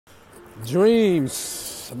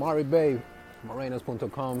Dreams. Amari Bay,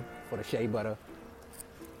 Morenos.com for the shea butter,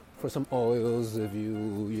 for some oils if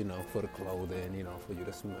you know, for the clothing, you know, for you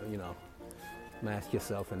to, you know, mask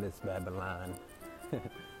yourself in this Babylon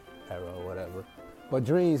era or whatever. But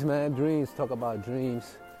dreams, man, dreams, talk about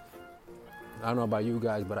dreams. I don't know about you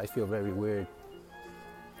guys, but I feel very weird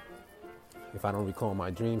if I don't recall my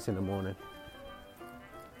dreams in the morning.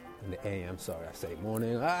 In the AM, sorry, I say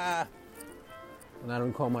morning. When I don't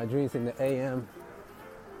recall my dreams in the AM.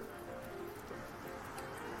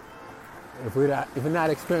 If we're not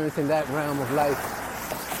experiencing that realm of life,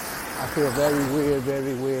 I feel very weird,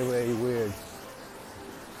 very weird, very weird.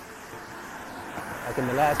 Like in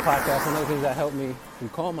the last podcast, one of the things that helped me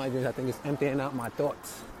recall my dreams, I think, is emptying out my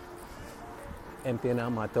thoughts. Emptying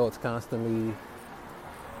out my thoughts constantly.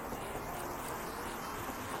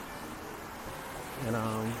 And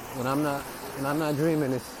when I'm not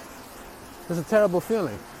dreaming, it's a terrible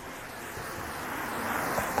feeling.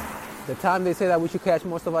 The time they say that we should catch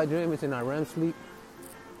most of our dreams is in our REM sleep.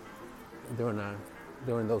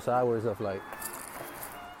 During those hours of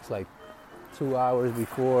it's like 2 hours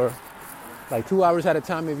before, like 2 hours at a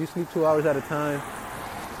time. If you sleep 2 hours at a time,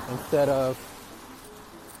 instead of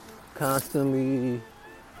constantly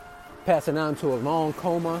passing out into a long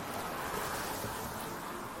coma,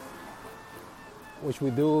 which we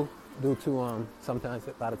do due to sometimes,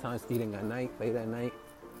 a lot of times, eating at night, late at night.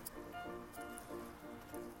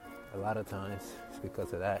 A lot of times it's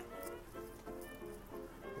because of that.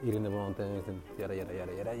 Eating the wrong things and yada yada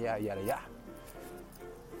yada yada yada yada yada.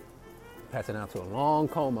 Passing out to a long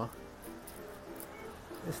coma.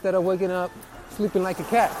 Instead of waking up, sleeping like a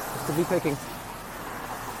cat, to be taking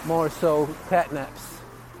more so cat naps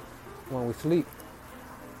when we sleep.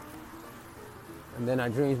 And then our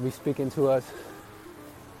dreams be speaking to us.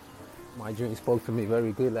 My dream spoke to me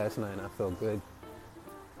very good last night and I felt good.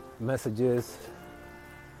 Messages,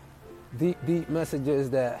 deep messages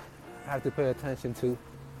that I have to pay attention to,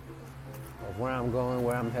 of where I'm going,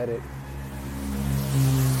 where I'm headed.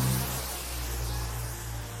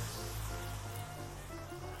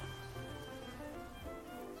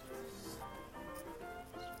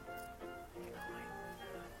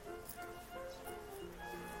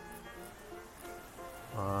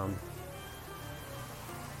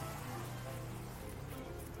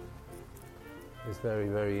 It's very,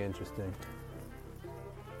 very interesting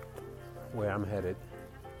where I'm headed,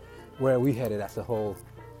 where we headed as a whole.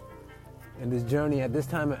 In this journey at this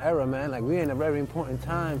time of era, man, like we're in a very important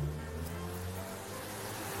time.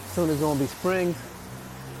 Soon it's gonna be spring.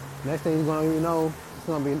 Next thing you're gonna know, it's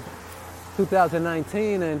gonna be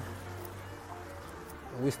 2019 and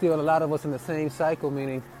we still, a lot of us in the same cycle,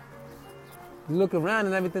 meaning you look around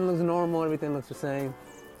and everything looks normal, everything looks the same.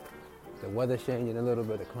 The weather's changing a little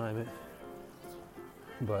bit, the climate.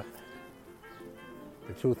 But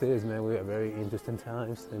the truth is, man, we are very interesting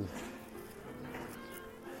times, and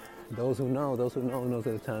those who know knows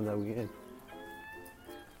at the time that we're in.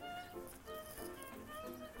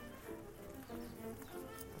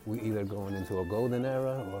 We either going into a golden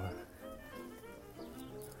era or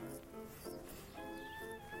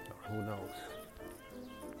who knows.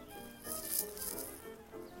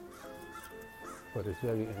 But it's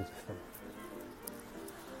very interesting.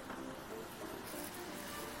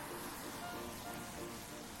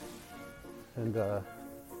 And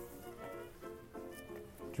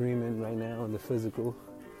dreaming right now in the physical,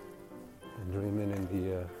 and dreaming in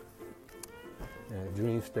the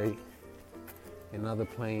dream state, in other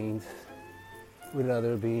planes, with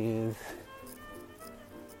other beings.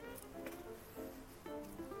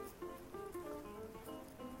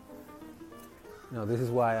 Now this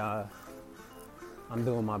is why I'm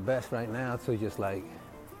doing my best right now to just like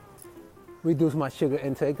reduce my sugar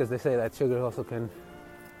intake, because they say that sugar also can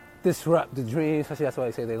disrupt the dreams. That's why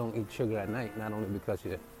I say they don't eat sugar at night, not only because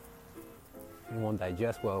you won't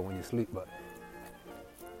digest well when you sleep, but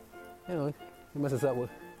you know, it messes up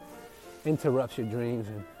with, interrupts your dreams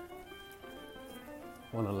and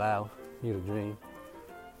won't allow you to dream.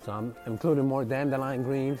 So I'm including more dandelion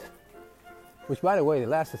greens, which, by the way,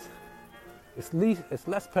 it's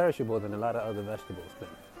less perishable than a lot of other vegetables,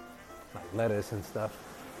 like lettuce and stuff.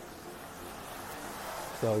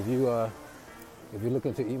 So if you're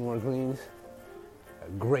looking to eat more greens, a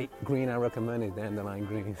great green I recommend is dandelion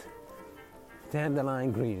greens.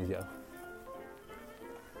 Dandelion greens, yo.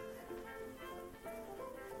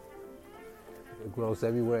 It grows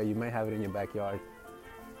everywhere. You may have it in your backyard.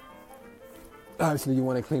 Obviously, you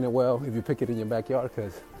want to clean it well if you pick it in your backyard,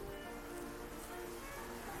 because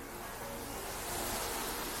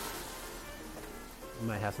you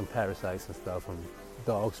might have some parasites and stuff from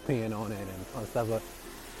dogs peeing on it and all stuff. But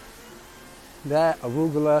that,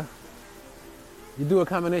 arugula. You do a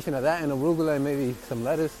combination of that and arugula and maybe some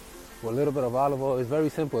lettuce with a little bit of olive oil. It's very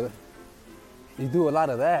simple. You do a lot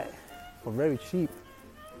of that for very cheap.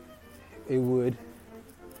 It would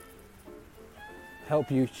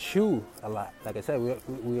help you chew a lot. Like I said,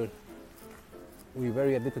 we're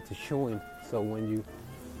very addicted to chewing. So when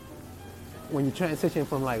you transition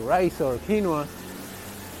from like rice or quinoa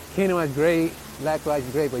is great, black rice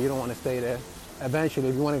is great, but you don't want to stay there. Eventually,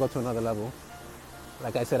 if you want to go to another level,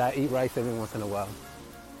 like I said, I eat rice every once in a while.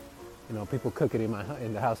 You know, people cook it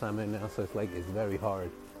in the house I'm in now, so it's very hard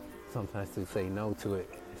sometimes to say no to it.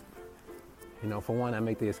 You know, for one, I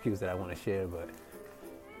make the excuse that I want to share, but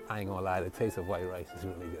I ain't gonna lie, the taste of white rice is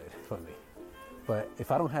really good for me. But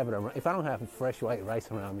if I don't have fresh white rice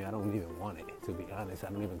around me, I don't even want it, to be honest. I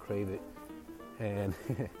don't even crave it. And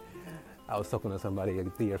I was talking to somebody, a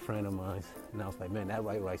dear friend of mine, and I was like, man, that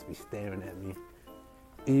white rice be staring at me.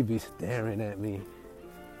 He be staring at me.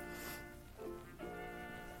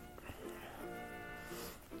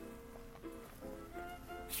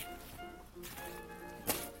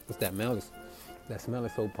 That smell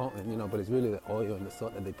is so potent, you know, but it's really the oil and the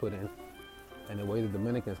salt that they put in and the way the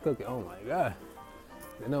Dominicans cook it. Oh my God.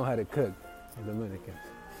 They know how to cook, the Dominicans.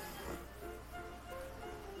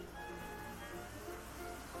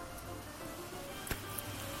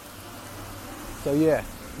 So yeah,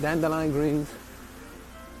 dandelion greens,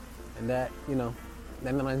 and that, you know,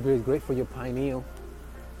 dandelion greens is great for your pineal.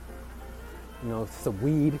 You know, it's a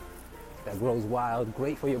weed that grows wild,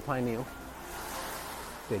 great for your pineal.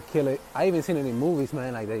 They kill it. I even seen it in movies,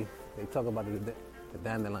 man, like they talk about the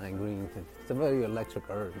dandelion greens. And it's a very electric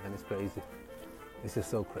herb, man, it's crazy. It's just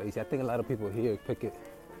so crazy. I think a lot of people here pick it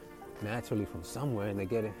naturally from somewhere and they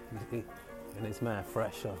get it, and it's mad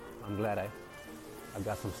fresh, so I'm glad I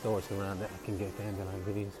got some stores around that I can get dandelion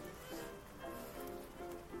greens.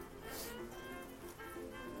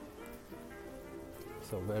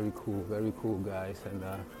 So very cool guys. And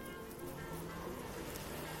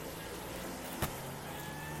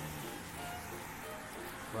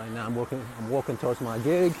right now I'm walking towards my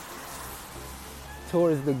gig.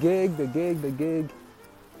 Towards the gig.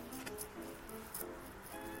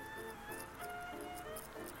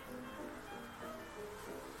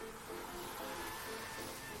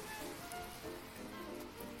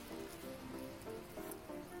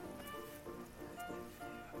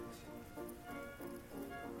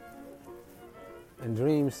 And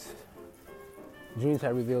dreams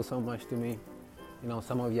have revealed so much to me. You know,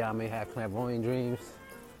 some of y'all may have clairvoyant dreams.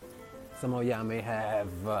 Some of y'all may have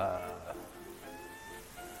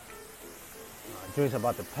dreams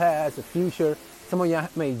about the past, the future. Some of y'all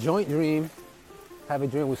may joint dream, have a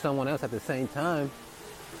dream with someone else at the same time,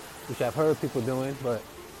 which I've heard people doing, but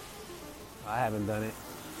I haven't done it.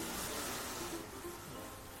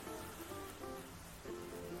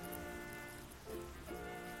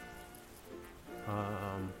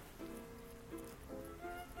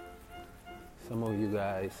 Some of you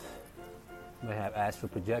guys may have astral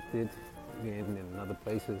projected, being in other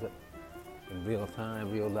places in real time,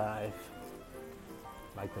 real life,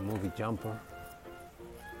 like the movie Jumper.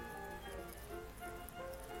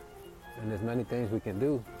 And there's many things we can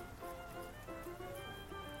do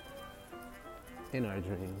in our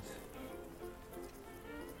dreams.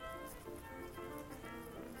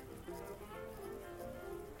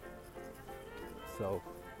 So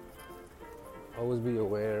always be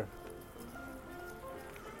aware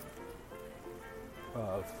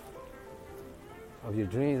of your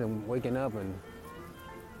dreams and waking up, and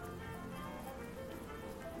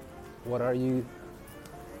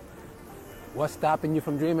what's stopping you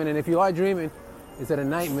from dreaming? And if you are dreaming, is it a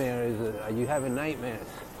nightmare? Are you having nightmares?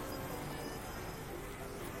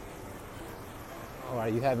 Or are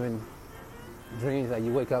you having dreams that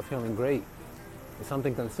you wake up feeling great? Is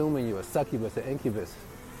something consuming you, a succubus, an incubus?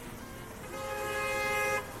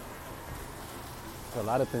 There's a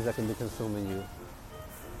lot of things that can be consuming you.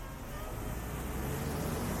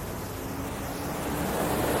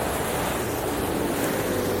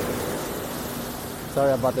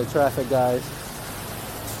 Sorry about the traffic, guys.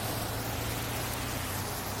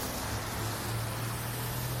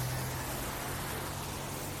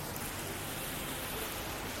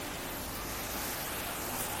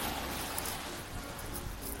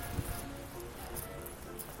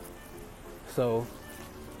 So,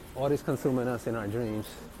 all is consuming us in our dreams.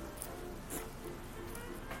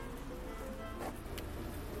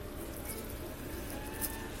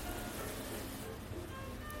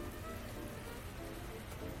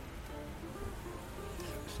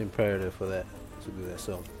 It's imperative for that to do that.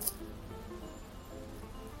 So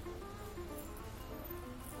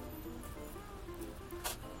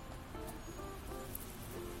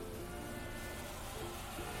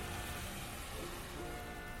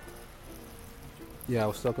Yeah, I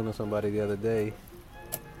was talking to somebody the other day,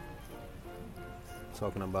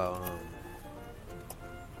 talking about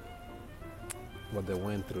what they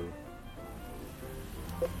went through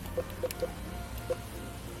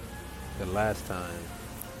the last time